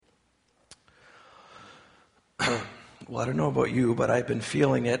Well, I don't know about you, but I've been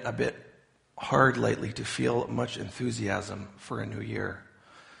feeling it a bit hard lately to feel much enthusiasm for a new year.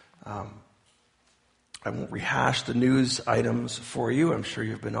 I won't rehash the news items for you. I'm sure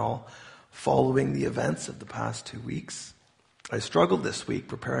you've been all following the events of the past 2 weeks. I struggled this week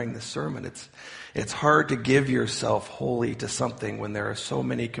preparing this sermon. It's hard to give yourself wholly to something when there are so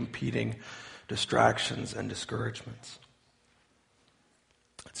many competing distractions and discouragements.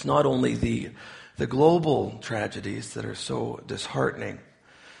 It's not only the global tragedies that are so disheartening.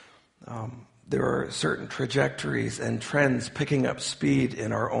 There are certain trajectories and trends picking up speed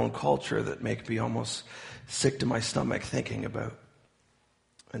in our own culture that make me almost sick to my stomach thinking about.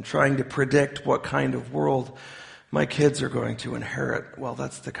 And trying to predict what kind of world my kids are going to inherit, well,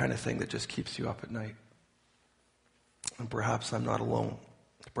 that's the kind of thing that just keeps you up at night. And perhaps I'm not alone.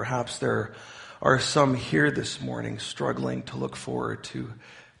 Perhaps there are some here this morning struggling to look forward to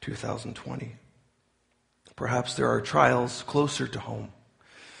 2020. Perhaps there are trials closer to home,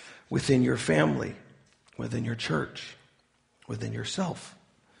 within your family, within your church, within yourself.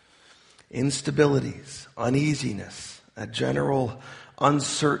 Instabilities, uneasiness, a general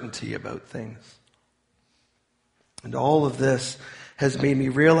uncertainty about things. And all of this has made me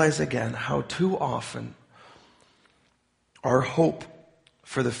realize again how too often our hope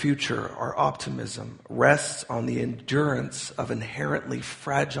for the future, our optimism, rests on the endurance of inherently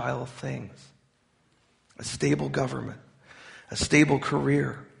fragile things. A stable government, a stable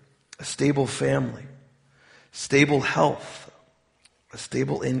career, a stable family, stable health, a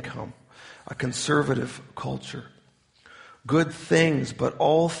stable income, a conservative culture. Good things, but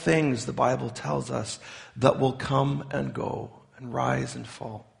all things, the Bible tells us, that will come and go and rise and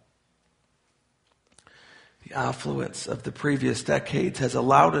fall. The affluence of the previous decades has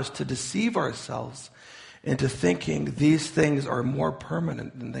allowed us to deceive ourselves into thinking these things are more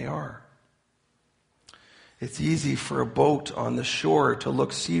permanent than they are. It's easy for a boat on the shore to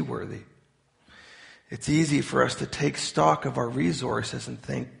look seaworthy. It's easy for us to take stock of our resources and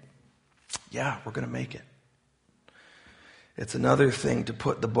think, yeah, we're going to make it. It's another thing to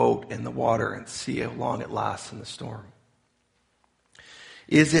put the boat in the water and see how long it lasts in the storm.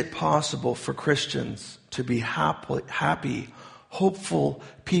 Is it possible for Christians to be happy, hopeful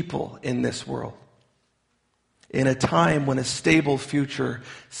people in this world? In a time when a stable future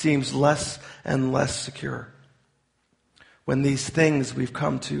seems less and less secure. When these things we've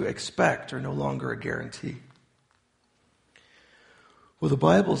come to expect are no longer a guarantee. Well, the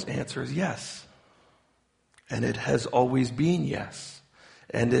Bible's answer is yes. And it has always been yes.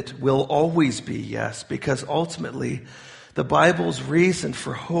 And it will always be yes, because ultimately the Bible's reason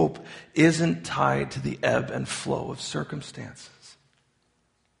for hope isn't tied to the ebb and flow of circumstances.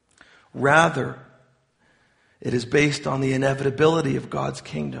 Rather, it is based on the inevitability of God's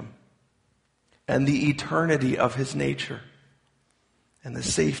kingdom and the eternity of his nature and the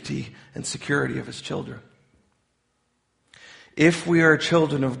safety and security of his children. If we are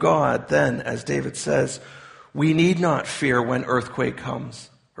children of God, then, as David says, we need not fear when earthquakes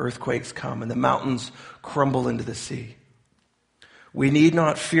come and the mountains crumble into the sea. We need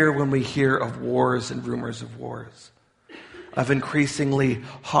not fear when we hear of wars and rumors of wars, of increasingly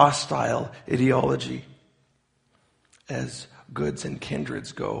hostile ideology. As goods and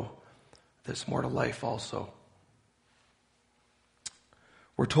kindreds go, there's more to life also.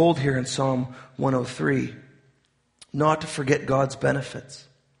 We're told here in Psalm 103 not to forget God's benefits.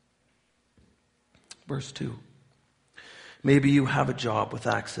 Verse 2. Maybe you have a job with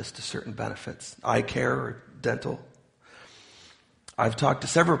access to certain benefits, eye care or dental. I've talked to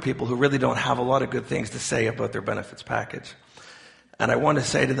several people who really don't have a lot of good things to say about their benefits package. And I want to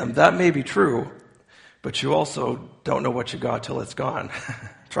say to them, that may be true, but you also don't know what you got till it's gone.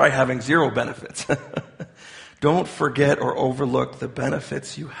 Try having zero benefits. Don't forget or overlook the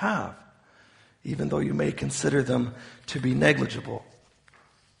benefits you have, even though you may consider them to be negligible.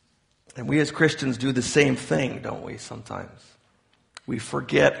 And we as Christians do the same thing, don't we, sometimes? We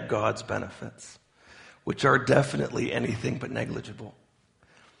forget God's benefits, which are definitely anything but negligible.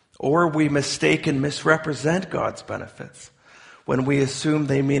 Or we mistake and misrepresent God's benefits when we assume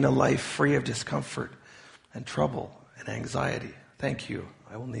they mean a life free of discomfort and trouble and anxiety. Thank you.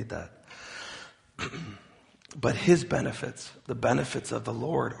 I will need that. But his benefits, the benefits of the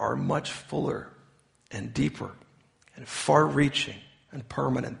Lord, are much fuller and deeper and far-reaching and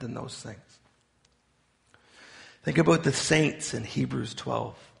permanent than those things. Think about the saints in Hebrews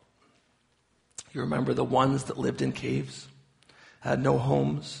 12. You remember the ones that lived in caves, had no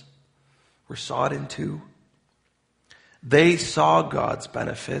homes, were sawed in two. They saw God's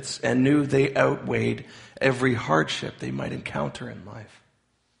benefits and knew they outweighed every hardship they might encounter in life.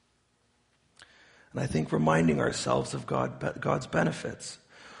 And I think reminding ourselves of God's benefits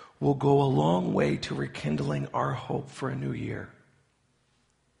will go a long way to rekindling our hope for a new year,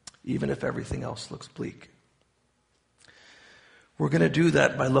 even if everything else looks bleak. We're going to do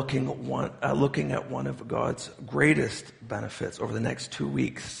that by looking at one of God's greatest benefits over the next 2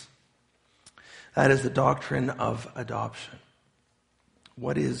 weeks. That is the doctrine of adoption.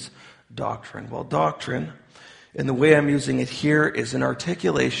 What is doctrine? Well, doctrine, in the way I'm using it here, is an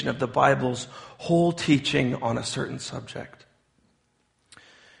articulation of the Bible's whole teaching on a certain subject.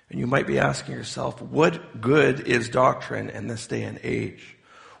 And you might be asking yourself, what good is doctrine in this day and age?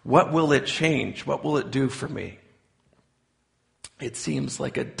 What will it change? What will it do for me? It seems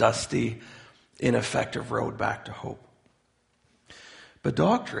like a dusty, ineffective road back to hope. But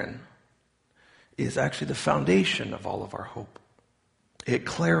doctrine is actually the foundation of all of our hope. It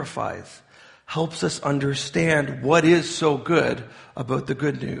clarifies, helps us understand what is so good about the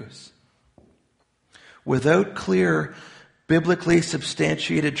good news. Without clear, biblically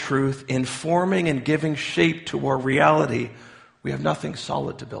substantiated truth informing and giving shape to our reality, we have nothing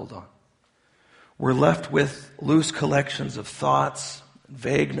solid to build on. We're left with loose collections of thoughts,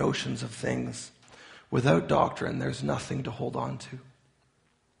 vague notions of things. Without doctrine, there's nothing to hold on to.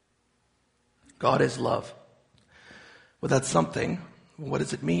 God is love. Well, that's something. What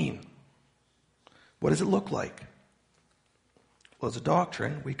does it mean? What does it look like? Well, as a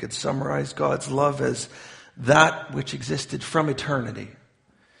doctrine, we could summarize God's love as that which existed from eternity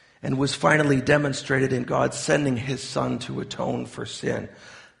and was finally demonstrated in God sending his Son to atone for sin.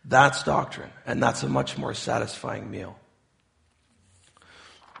 That's doctrine, and that's a much more satisfying meal.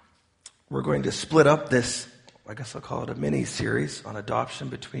 We're going to split up this, I guess I'll call it a mini-series on adoption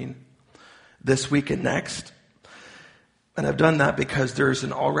between this week and next. And I've done that because there's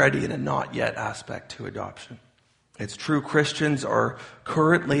an already and a not yet aspect to adoption. It's true Christians are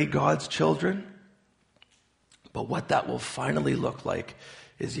currently God's children, but what that will finally look like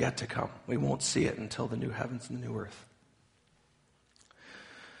is yet to come. We won't see it until the new heavens and the new earth.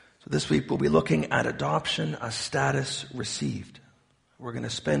 So this week we'll be looking at adoption, a status received. We're going to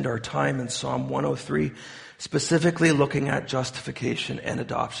spend our time in Psalm 103 specifically looking at justification and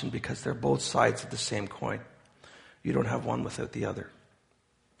adoption because they're both sides of the same coin. You don't have one without the other.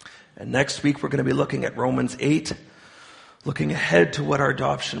 And next week we're going to be looking at Romans 8, looking ahead to what our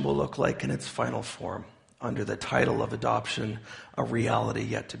adoption will look like in its final form under the title of Adoption, a Reality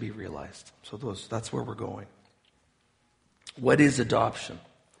Yet to Be Realized. So that's where we're going. What is adoption?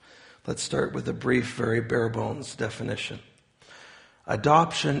 Let's start with a brief, very bare bones definition.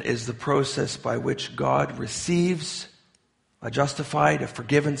 Adoption is the process by which God receives a justified, a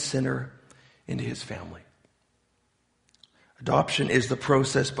forgiven sinner into his family. Adoption is the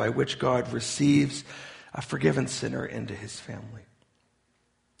process by which God receives a forgiven sinner into his family.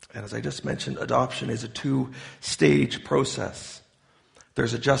 And as I just mentioned, adoption is a two-stage process.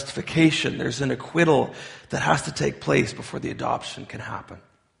 There's a justification, there's an acquittal that has to take place before the adoption can happen.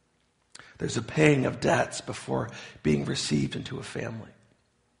 There's a paying of debts before being received into a family.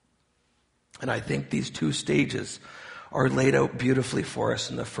 And I think these two stages are laid out beautifully for us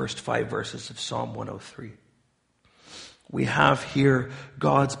in the first 5 verses of Psalm 103. We have here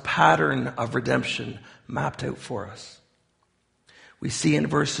God's pattern of redemption mapped out for us. We see in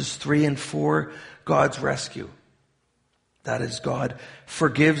verses 3 and 4 God's rescue. That is, God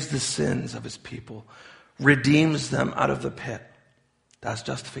forgives the sins of his people, redeems them out of the pit. That's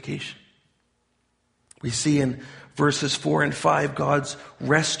justification. We see in verses 4 and 5 God's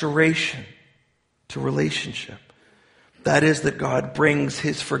restoration to relationship. That is, that God brings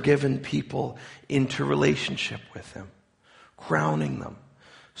his forgiven people into relationship with him, crowning them,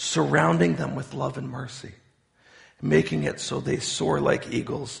 surrounding them with love and mercy, making it so they soar like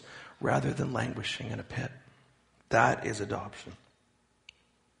eagles rather than languishing in a pit. That is adoption.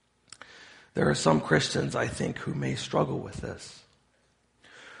 There are some Christians, I think, who may struggle with this,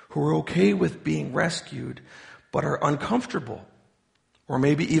 who are okay with being rescued, but are uncomfortable, or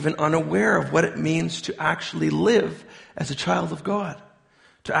maybe even unaware of what it means to actually live as a child of God,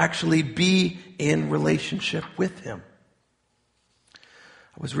 to actually be in relationship with him.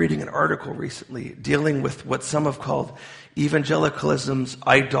 I was reading an article recently dealing with what some have called evangelicalism's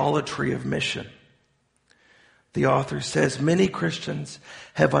idolatry of mission. The author says many Christians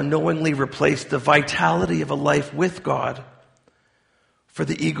have unknowingly replaced the vitality of a life with God for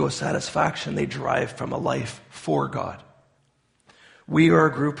the ego satisfaction they derive from a life for God. We are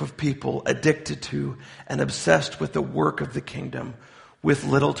a group of people addicted to and obsessed with the work of the kingdom with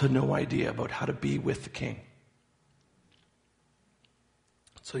little to no idea about how to be with the King.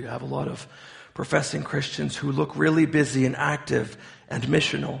 So you have a lot of professing Christians who look really busy and active and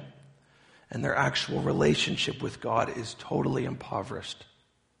missional, and their actual relationship with God is totally impoverished.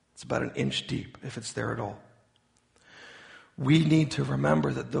 It's about an inch deep, if it's there at all. We need to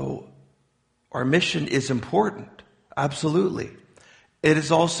remember that though our mission is important, absolutely, it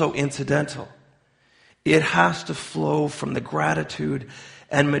is also incidental. It has to flow from the gratitude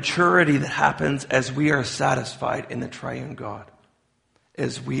and maturity that happens as we are satisfied in the triune God,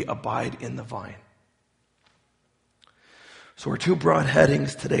 as we abide in the vine. So our two broad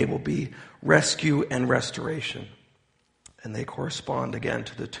headings today will be rescue and restoration. And they correspond again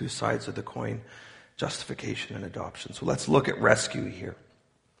to the two sides of the coin, justification and adoption. So let's look at rescue here.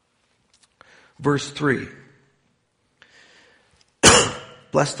 Verse 3.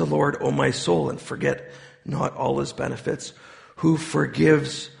 Bless the Lord, O my soul, and forget not all his benefits, who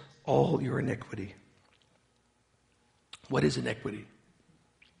forgives all your iniquity. What is iniquity?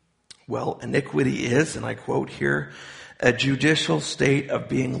 Well, iniquity is, and I quote here, a judicial state of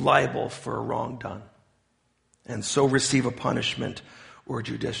being liable for a wrong done, and so receive a punishment or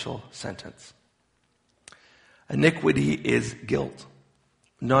judicial sentence. Iniquity is guilt,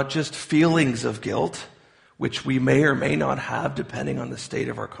 not just feelings of guilt, which we may or may not have depending on the state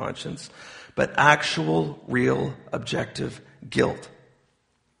of our conscience, but actual, real, objective guilt.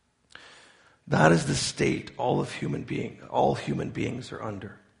 That is the state all human beings are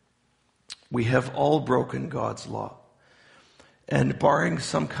under. We have all broken God's law, and barring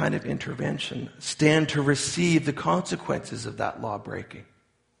some kind of intervention, stand to receive the consequences of that law breaking.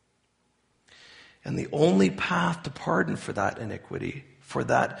 And the only path to pardon for that iniquity, for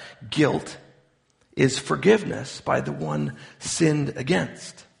that guilt, is forgiveness by the one sinned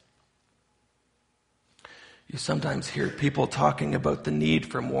against. You sometimes hear people talking about the need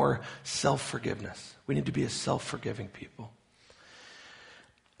for more self-forgiveness. We need to be a self-forgiving people.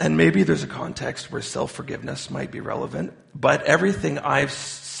 And maybe there's a context where self-forgiveness might be relevant, but everything I've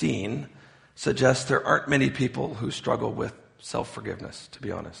seen suggests there aren't many people who struggle with self-forgiveness, to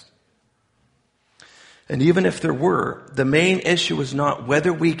be honest. And even if there were, the main issue is not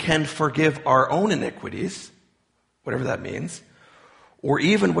whether we can forgive our own iniquities, whatever that means, or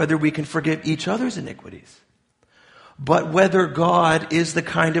even whether we can forgive each other's iniquities, but whether God is the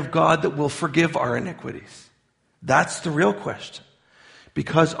kind of God that will forgive our iniquities. That's the real question.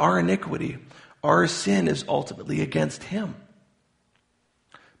 Because our iniquity, our sin is ultimately against him.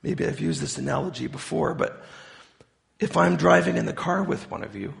 Maybe I've used this analogy before, but if I'm driving in the car with one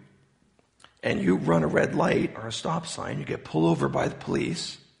of you, and you run a red light or a stop sign, you get pulled over by the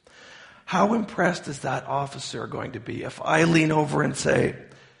police, how impressed is that officer going to be if I lean over and say,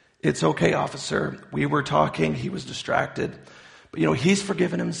 "It's okay, officer, we were talking, he was distracted, but he's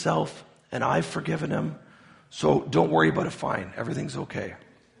forgiven himself and I've forgiven him, so don't worry about a fine, everything's okay."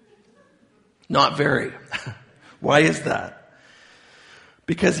 Not very. Why is that?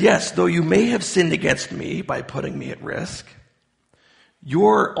 Because yes, though you may have sinned against me by putting me at risk,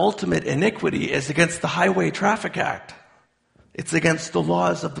 your ultimate iniquity is against the Highway Traffic Act. It's against the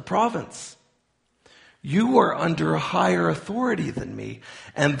laws of the province. You are under a higher authority than me,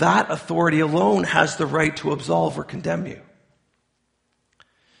 and that authority alone has the right to absolve or condemn you.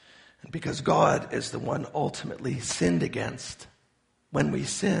 And because God is the one ultimately sinned against, when we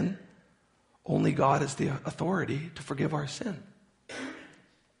sin, only God has the authority to forgive our sin.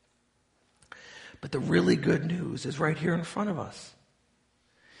 But the really good news is right here in front of us.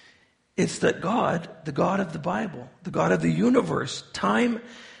 It's that God, the God of the Bible, the God of the universe, time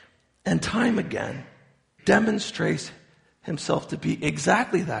and time again demonstrates himself to be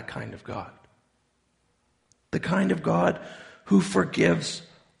exactly that kind of God. The kind of God who forgives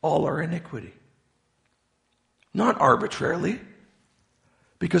all our iniquity. Not arbitrarily,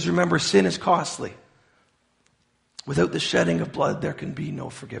 because remember, sin is costly. Without the shedding of blood, there can be no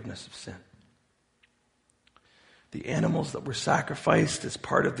forgiveness of sin. The animals that were sacrificed as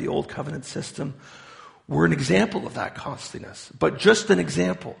part of the Old Covenant system were an example of that costliness, but just an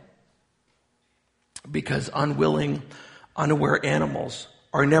example. Because unwilling, unaware animals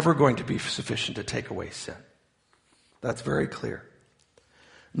are never going to be sufficient to take away sin. That's very clear.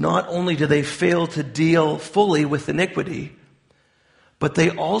 Not only do they fail to deal fully with iniquity, but they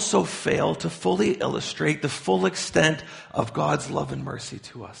also fail to fully illustrate the full extent of God's love and mercy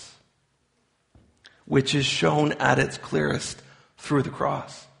to us, which is shown at its clearest through the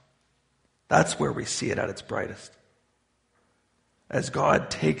cross. That's where we see it at its brightest. As God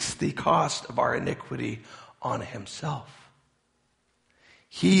takes the cost of our iniquity on himself.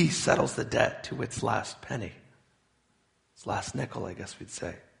 He settles the debt to its last penny. Its last nickel, I guess we'd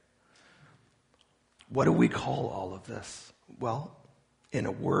say. What do we call all of this? Well, in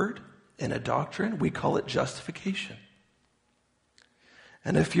a word, in a doctrine, we call it justification.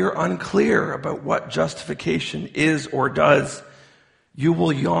 And if you're unclear about what justification is or does, you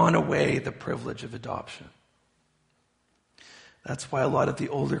will yawn away the privilege of adoption. That's why a lot of the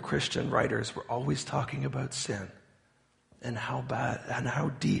older Christian writers were always talking about sin and how bad and how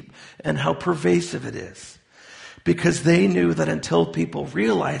deep and how pervasive it is. Because they knew that until people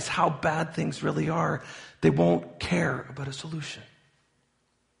realize how bad things really are, they won't care about a solution.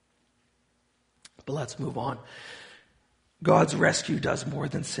 But let's move on. God's rescue does more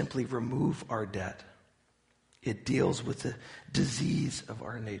than simply remove our debt. It deals with the disease of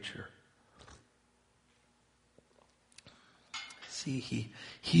our nature. See, he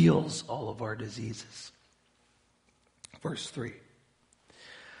heals all of our diseases. Verse 3.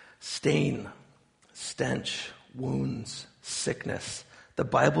 Stain, stench, wounds, sickness. The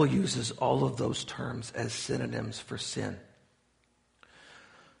Bible uses all of those terms as synonyms for sin.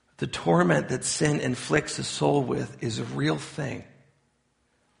 The torment that sin inflicts a soul with is a real thing,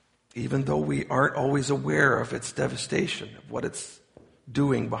 even though we aren't always aware of its devastation, of what it's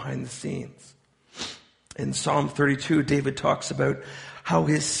doing behind the scenes. In Psalm 32, David talks about how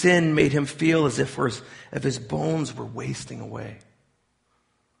his sin made him feel as if his bones were wasting away,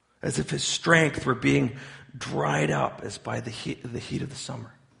 as if his strength were being dried up as by the heat of the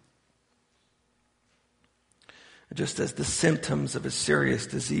summer. Just as the symptoms of a serious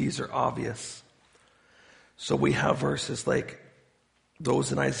disease are obvious, so we have verses like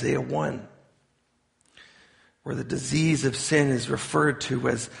those in Isaiah 1, where the disease of sin is referred to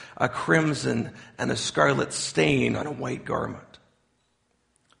as a crimson and a scarlet stain on a white garment.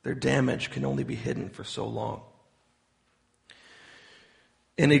 Their damage can only be hidden for so long.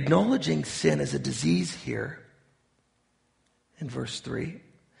 In acknowledging sin as a disease here, in verse 3,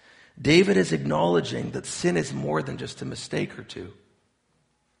 David is acknowledging that sin is more than just a mistake or two.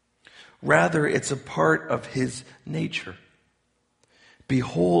 Rather, it's a part of his nature.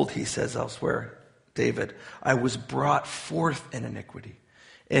 Behold, he says elsewhere, David, I was brought forth in iniquity,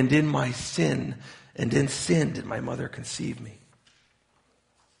 and in my sin, and in sin did my mother conceive me.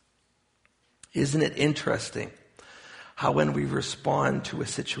 Isn't it interesting how when we respond to a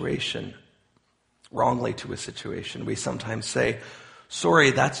situation, wrongly to a situation, we sometimes say,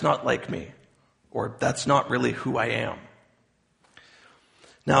 sorry, that's not like me, or that's not really who I am.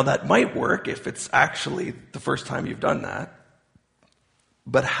 Now that might work if it's actually the first time you've done that,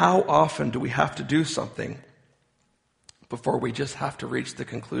 but how often do we have to do something before we just have to reach the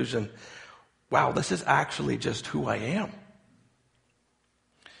conclusion, wow, this is actually just who I am?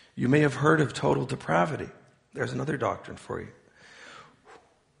 You may have heard of total depravity. There's another doctrine for you.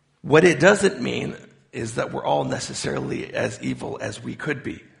 What it doesn't mean is that we're all necessarily as evil as we could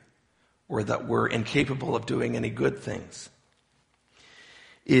be, or that we're incapable of doing any good things.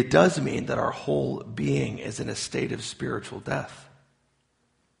 It does mean that our whole being is in a state of spiritual death.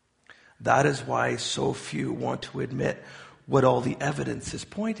 That is why so few want to admit what all the evidence is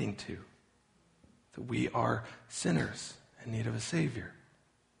pointing to, that we are sinners in need of a Savior.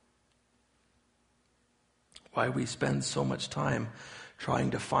 Why we spend so much time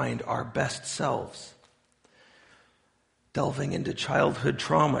trying to find our best selves, delving into childhood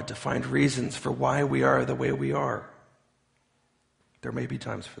trauma to find reasons for why we are the way we are. There may be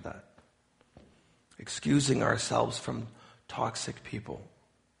times for that. Excusing ourselves from toxic people.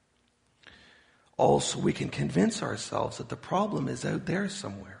 Also, we can convince ourselves that the problem is out there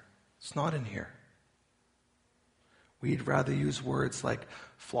somewhere. It's not in here. We'd rather use words like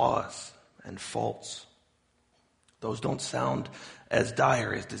flaws and faults. Those don't sound as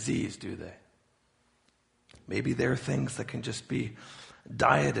dire as disease, do they? Maybe they're things that can just be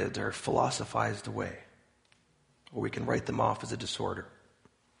dieted or philosophized away. Or we can write them off as a disorder.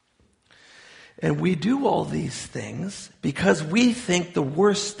 And we do all these things because we think the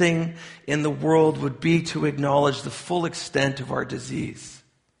worst thing in the world would be to acknowledge the full extent of our disease.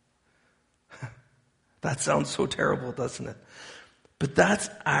 That sounds so terrible, doesn't it? But that's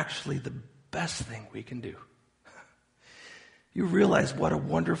actually the best thing we can do. You realize what a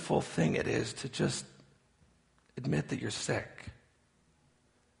wonderful thing it is to just admit that you're sick.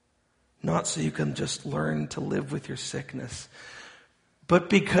 Not so you can just learn to live with your sickness, but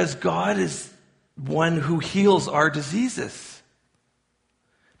because God is one who heals our diseases.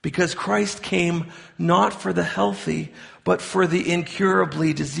 Because Christ came not for the healthy, but for the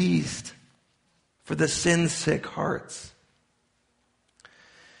incurably diseased, for the sin-sick hearts.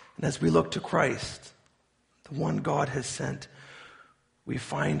 And as we look to Christ, the one God has sent, we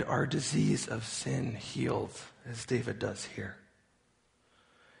find our disease of sin healed, as David does here.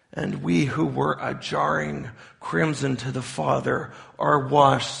 And we who were a jarring crimson to the Father are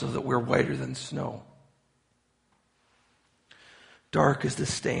washed so that we're whiter than snow. Dark is the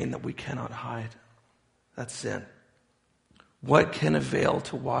stain that we cannot hide. That's sin. What can avail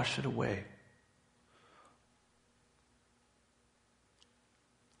to wash it away?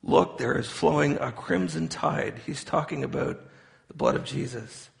 Look, there is flowing a crimson tide. He's talking about the blood of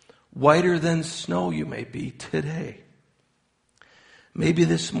Jesus. Whiter than snow you may be today. Maybe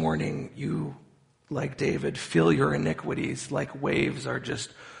this morning you, like David, feel your iniquities like waves are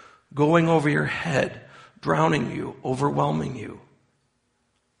just going over your head, drowning you, overwhelming you.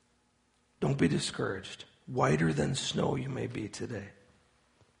 Don't be discouraged. Whiter than snow you may be today.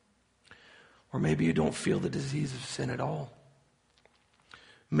 Or maybe you don't feel the disease of sin at all.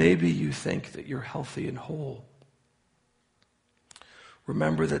 Maybe you think that you're healthy and whole.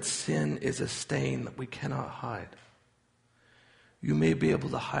 Remember that sin is a stain that we cannot hide. You may be able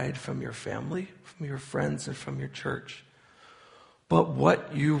to hide from your family, from your friends, and from your church. But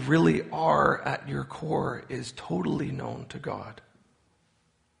what you really are at your core is totally known to God.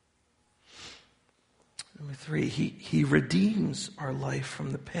 Number 3, he redeems our life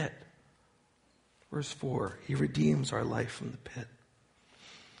from the pit. Verse 4, he redeems our life from the pit.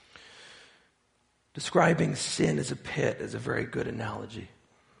 Describing sin as a pit is a very good analogy.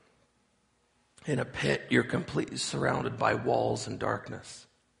 In a pit, you're completely surrounded by walls and darkness.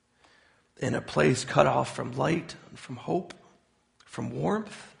 In a place cut off from light, from hope, from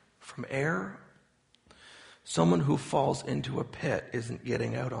warmth, from air. Someone who falls into a pit isn't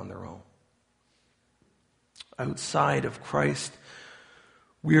getting out on their own. Outside of Christ,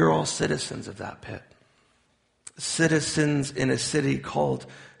 we are all citizens of that pit. Citizens in a city called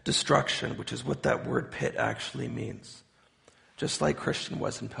destruction, which is what that word pit actually means. Just like Christian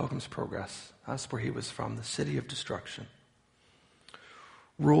was in Pilgrim's Progress. That's where he was from, the city of destruction.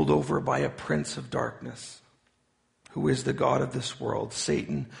 Ruled over by a prince of darkness, who is the god of this world.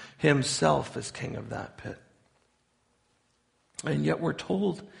 Satan himself is king of that pit. And yet we're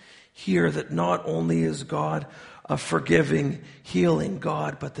told here that not only is God a forgiving, healing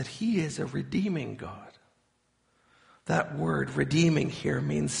God, but that he is a redeeming God. That word, redeeming, here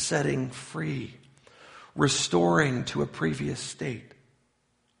means setting free, restoring to a previous state.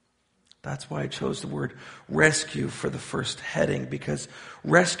 That's why I chose the word rescue for the first heading, because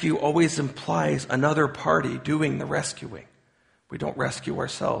rescue always implies another party doing the rescuing. We don't rescue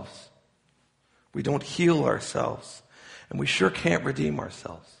ourselves. We don't heal ourselves. And we sure can't redeem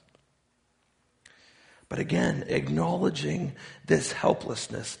ourselves. But again, acknowledging this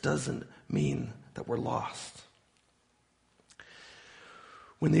helplessness doesn't mean that we're lost.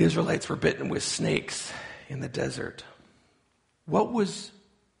 When the Israelites were bitten with snakes in the desert, what was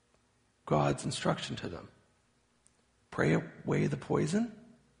God's instruction to them? Pray away the poison?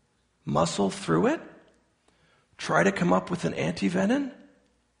 Muscle through it? Try to come up with an antivenom?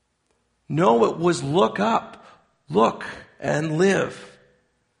 No, it was look up, look and live.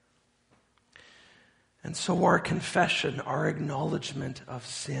 And so our confession, our acknowledgement of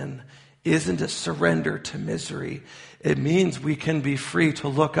sin isn't a surrender to misery. It means we can be free to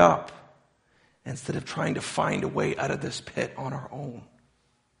look up instead of trying to find a way out of this pit on our own.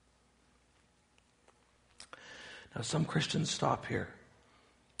 Now, some Christians stop here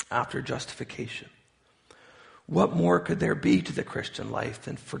after justification. What more could there be to the Christian life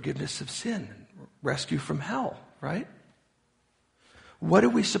than forgiveness of sin and rescue from hell, right? What are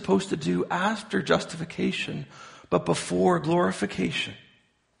we supposed to do after justification but before glorification?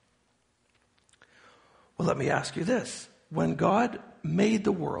 Well, let me ask you this. When God made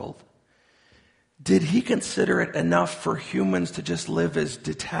the world, did he consider it enough for humans to just live as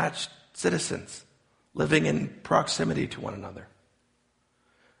detached citizens, living in proximity to one another?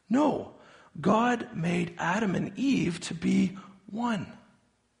 No. God made Adam and Eve to be one.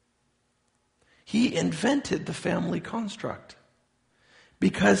 He invented the family construct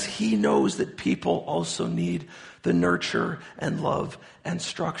because he knows that people also need the nurture and love and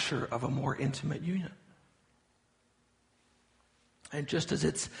structure of a more intimate union. And just as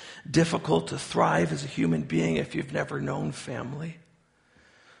it's difficult to thrive as a human being if you've never known family,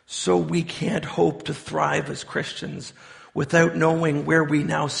 so we can't hope to thrive as Christians without knowing where we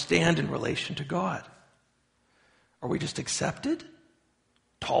now stand in relation to God. Are we just accepted?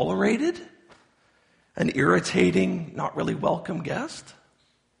 Tolerated? An irritating, not really welcome guest?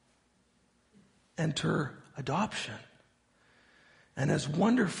 Enter adoption. And as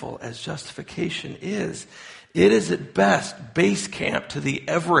wonderful as justification is, it is at best base camp to the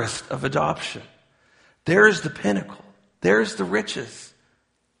Everest of adoption. There's the pinnacle. There's the riches.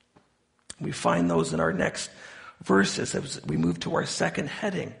 We find those in our next verses as we move to our second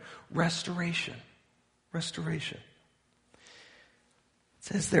heading, restoration. Restoration. It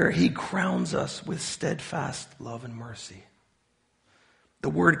says there, he crowns us with steadfast love and mercy. The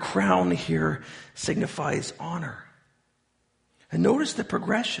word crown here signifies honor. And notice the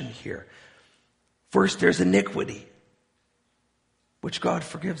progression here. First, there's iniquity, which God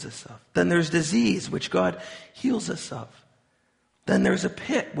forgives us of. Then there's disease, which God heals us of. Then there's a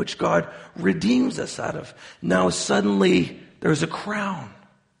pit, which God redeems us out of. Now suddenly, there's a crown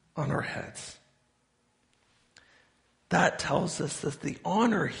on our heads. That tells us that the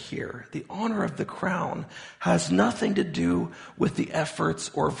honor here, the honor of the crown, has nothing to do with the efforts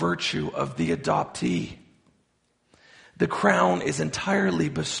or virtue of the adoptee. The crown is entirely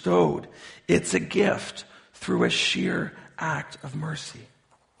bestowed. It's a gift through a sheer act of mercy.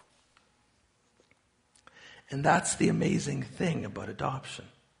 And that's the amazing thing about adoption.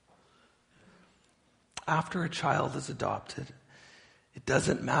 After a child is adopted, it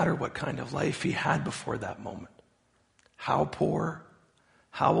doesn't matter what kind of life he had before that moment. How poor,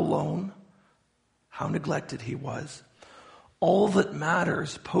 how alone, how neglected he was. All that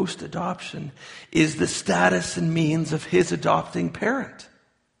matters post-adoption is the status and means of his adopting parent.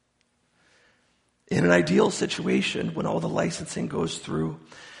 In an ideal situation, when all the licensing goes through,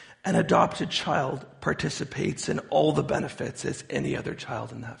 an adopted child participates in all the benefits as any other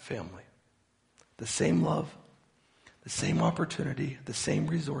child in that family. The same love, the same opportunity, the same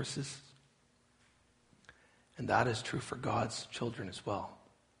resources. And that is true for God's children as well.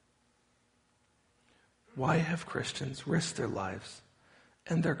 Why have Christians risked their lives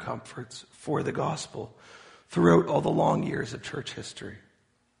and their comforts for the gospel throughout all the long years of church history?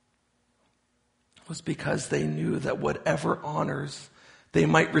 It was because they knew that whatever honors they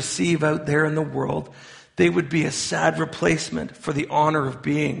might receive out there in the world, they would be a sad replacement for the honor of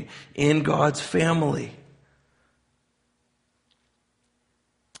being in God's family.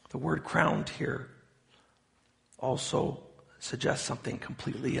 The word crowned here also suggests something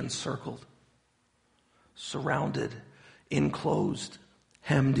completely encircled, surrounded, enclosed,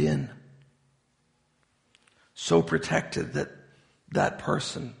 hemmed in, so protected that that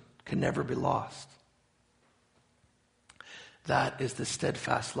person can never be lost. That is the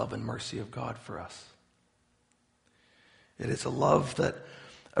steadfast love and mercy of God for us. It is a love that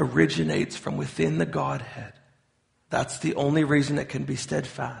originates from within the Godhead. That's the only reason it can be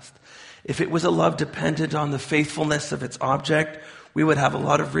steadfast. If it was a love dependent on the faithfulness of its object, we would have a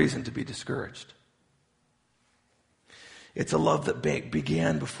lot of reason to be discouraged. It's a love that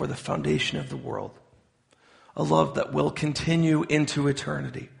began before the foundation of the world. A love that will continue into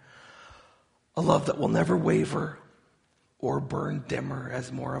eternity. A love that will never waver or burn dimmer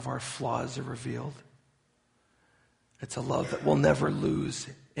as more of our flaws are revealed. It's a love that will never lose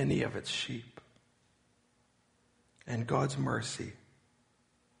any of its sheep. And God's mercy,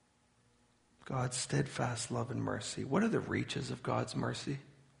 God's steadfast love and mercy. What are the reaches of God's mercy?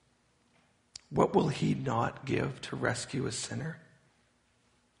 What will he not give to rescue a sinner?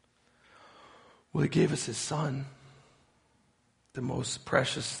 Well, he gave us his son, the most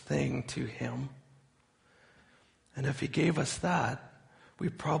precious thing to him. And if he gave us that, we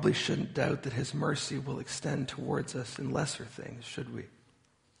probably shouldn't doubt that his mercy will extend towards us in lesser things, should we?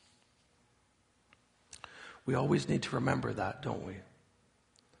 We always need to remember that, don't we?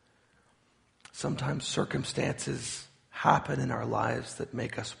 Sometimes circumstances happen in our lives that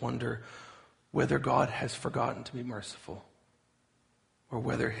make us wonder whether God has forgotten to be merciful or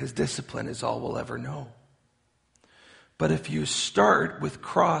whether his discipline is all we'll ever know. But if you start with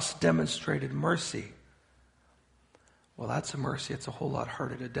cross-demonstrated mercy, well, that's a mercy. It's a whole lot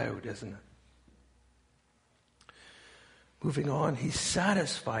harder to doubt, isn't it? Moving on, he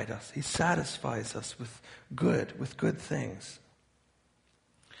satisfied us. He satisfies us with good things.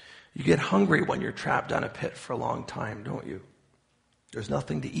 You get hungry when you're trapped down a pit for a long time, don't you? There's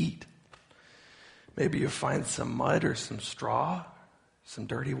nothing to eat. Maybe you find some mud or some straw, some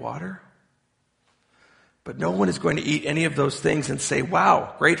dirty water. But no one is going to eat any of those things and say,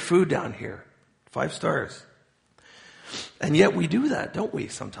 wow, great food down here. 5 stars. And yet we do that, don't we,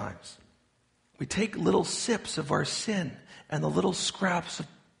 sometimes? We take little sips of our sin and the little scraps of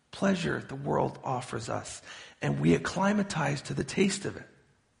pleasure the world offers us, and we acclimatize to the taste of it.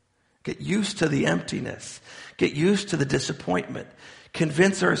 Get used to the emptiness. Get used to the disappointment.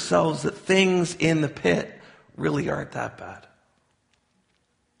 Convince ourselves that things in the pit really aren't that bad.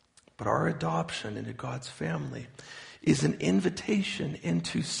 But our adoption into God's family is an invitation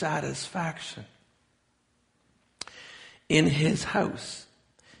into satisfaction. In his house,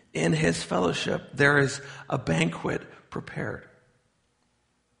 in his fellowship, there is a banquet prepared.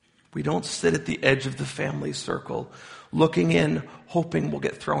 We don't sit at the edge of the family circle looking in, hoping we'll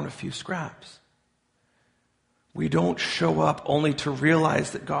get thrown a few scraps. We don't show up only to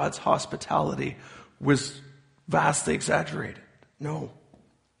realize that God's hospitality was vastly exaggerated. No.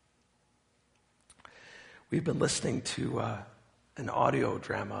 We've been listening to an audio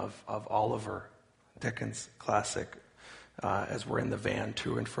drama of Oliver Dickens' classic as we're in the van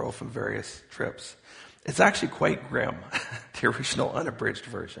to and fro from various trips. It's actually quite grim, the original unabridged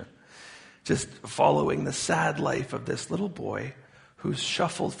version. Just following the sad life of this little boy who's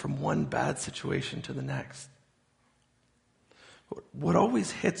shuffled from one bad situation to the next. What always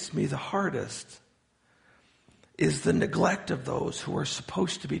hits me the hardest is the neglect of those who are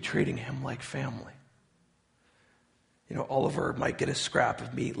supposed to be treating him like family. You know, Oliver might get a scrap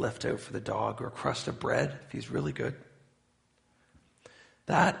of meat left out for the dog or a crust of bread if he's really good.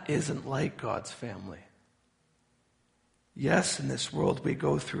 That isn't like God's family. Yes, in this world we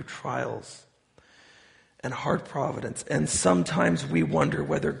go through trials and hard providence, and sometimes we wonder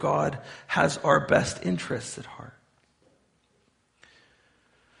whether God has our best interests at heart.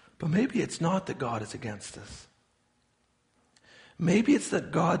 But maybe it's not that God is against us. Maybe it's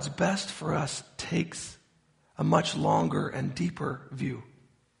that God's best for us takes a much longer and deeper view.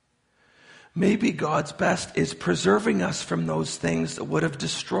 Maybe God's best is preserving us from those things that would have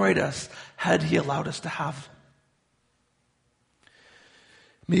destroyed us had He allowed us to have them.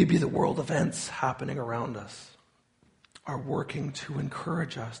 Maybe the world events happening around us are working to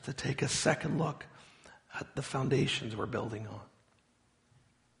encourage us to take a second look at the foundations we're building on.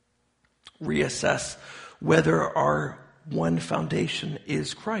 Reassess whether our one foundation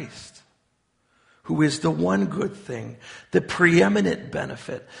is Christ, who is the one good thing, the preeminent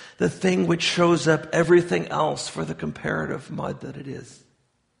benefit, the thing which shows up everything else for the comparative mud that it is.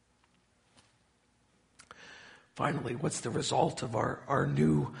 Finally, what's the result of our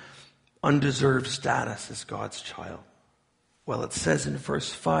new undeserved status as God's child? Well, it says in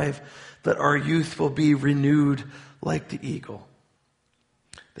verse 5 that our youth will be renewed like the eagle.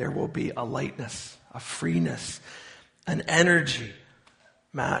 There will be a lightness, a freeness, an energy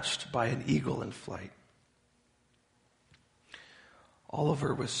matched by an eagle in flight.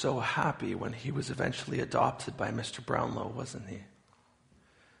 Oliver was so happy when he was eventually adopted by Mr. Brownlow, wasn't he?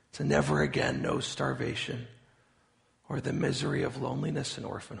 To never again know starvation or the misery of loneliness and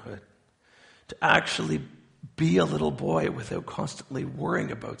orphanhood. To actually be a little boy without constantly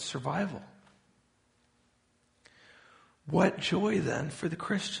worrying about survival. What joy then for the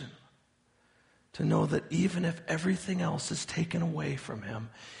Christian to know that even if everything else is taken away from him,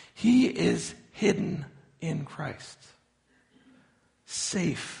 he is hidden in Christ.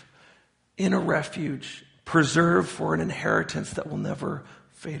 Safe in a refuge, preserved for an inheritance that will never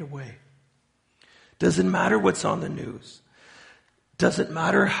fade away. Doesn't matter what's on the news. Doesn't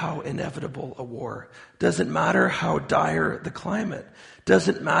matter how inevitable a war. Doesn't matter how dire the climate.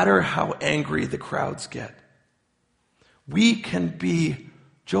 Doesn't matter how angry the crowds get. We can be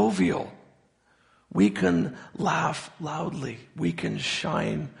jovial. We can laugh loudly. We can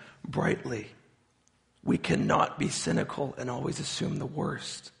shine brightly. We cannot be cynical and always assume the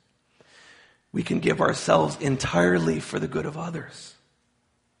worst. We can give ourselves entirely for the good of others.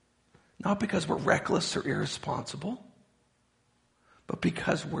 Not because we're reckless or irresponsible, but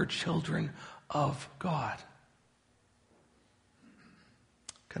because we're children of God.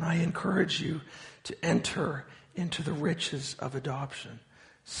 Can I encourage you to enter into the riches of adoption?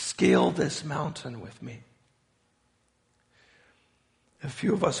 Scale this mountain with me. A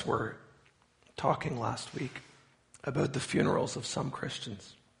few of us were talking last week about the funerals of some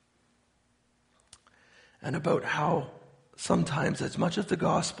Christians and about how sometimes as much of the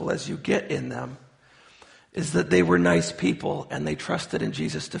gospel as you get in them is that they were nice people and they trusted in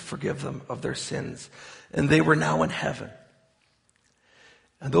Jesus to forgive them of their sins, and they were now in heaven.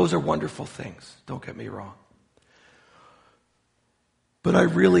 And those are wonderful things, don't get me wrong. But I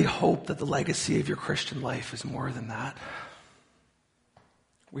really hope that the legacy of your Christian life is more than that.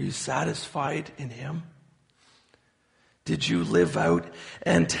 Were you satisfied in Him? Did you live out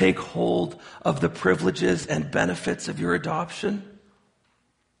and take hold of the privileges and benefits of your adoption?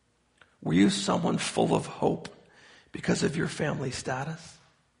 Were you someone full of hope because of your family status?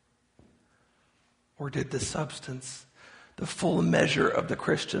 Or did the substance, the full measure of the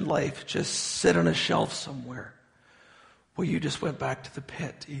Christian life just sit on a shelf somewhere? Well, you just went back to the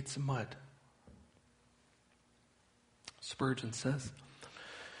pit to eat some mud. Spurgeon says,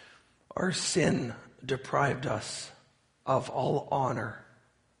 our sin deprived us of all honor,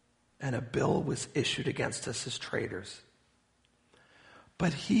 and a bill was issued against us as traitors.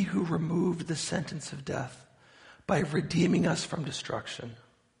 But He who removed the sentence of death by redeeming us from destruction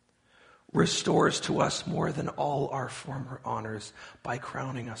restores to us more than all our former honors by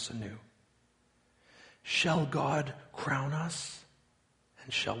crowning us anew. Shall God crown us,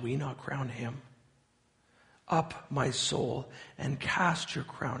 and shall we not crown Him? Up, my soul, and cast your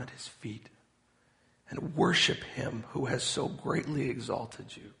crown at His feet, and worship him who has so greatly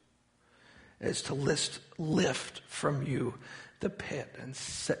exalted you, as to lift from you the pit and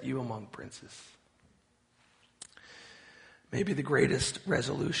set you among princes. Maybe the greatest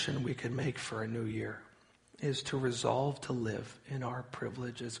resolution we could make for a new year is to resolve to live in our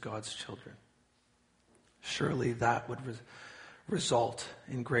privilege as God's children. Surely that would result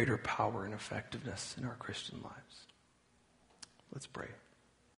in greater power and effectiveness in our Christian lives. Let's pray.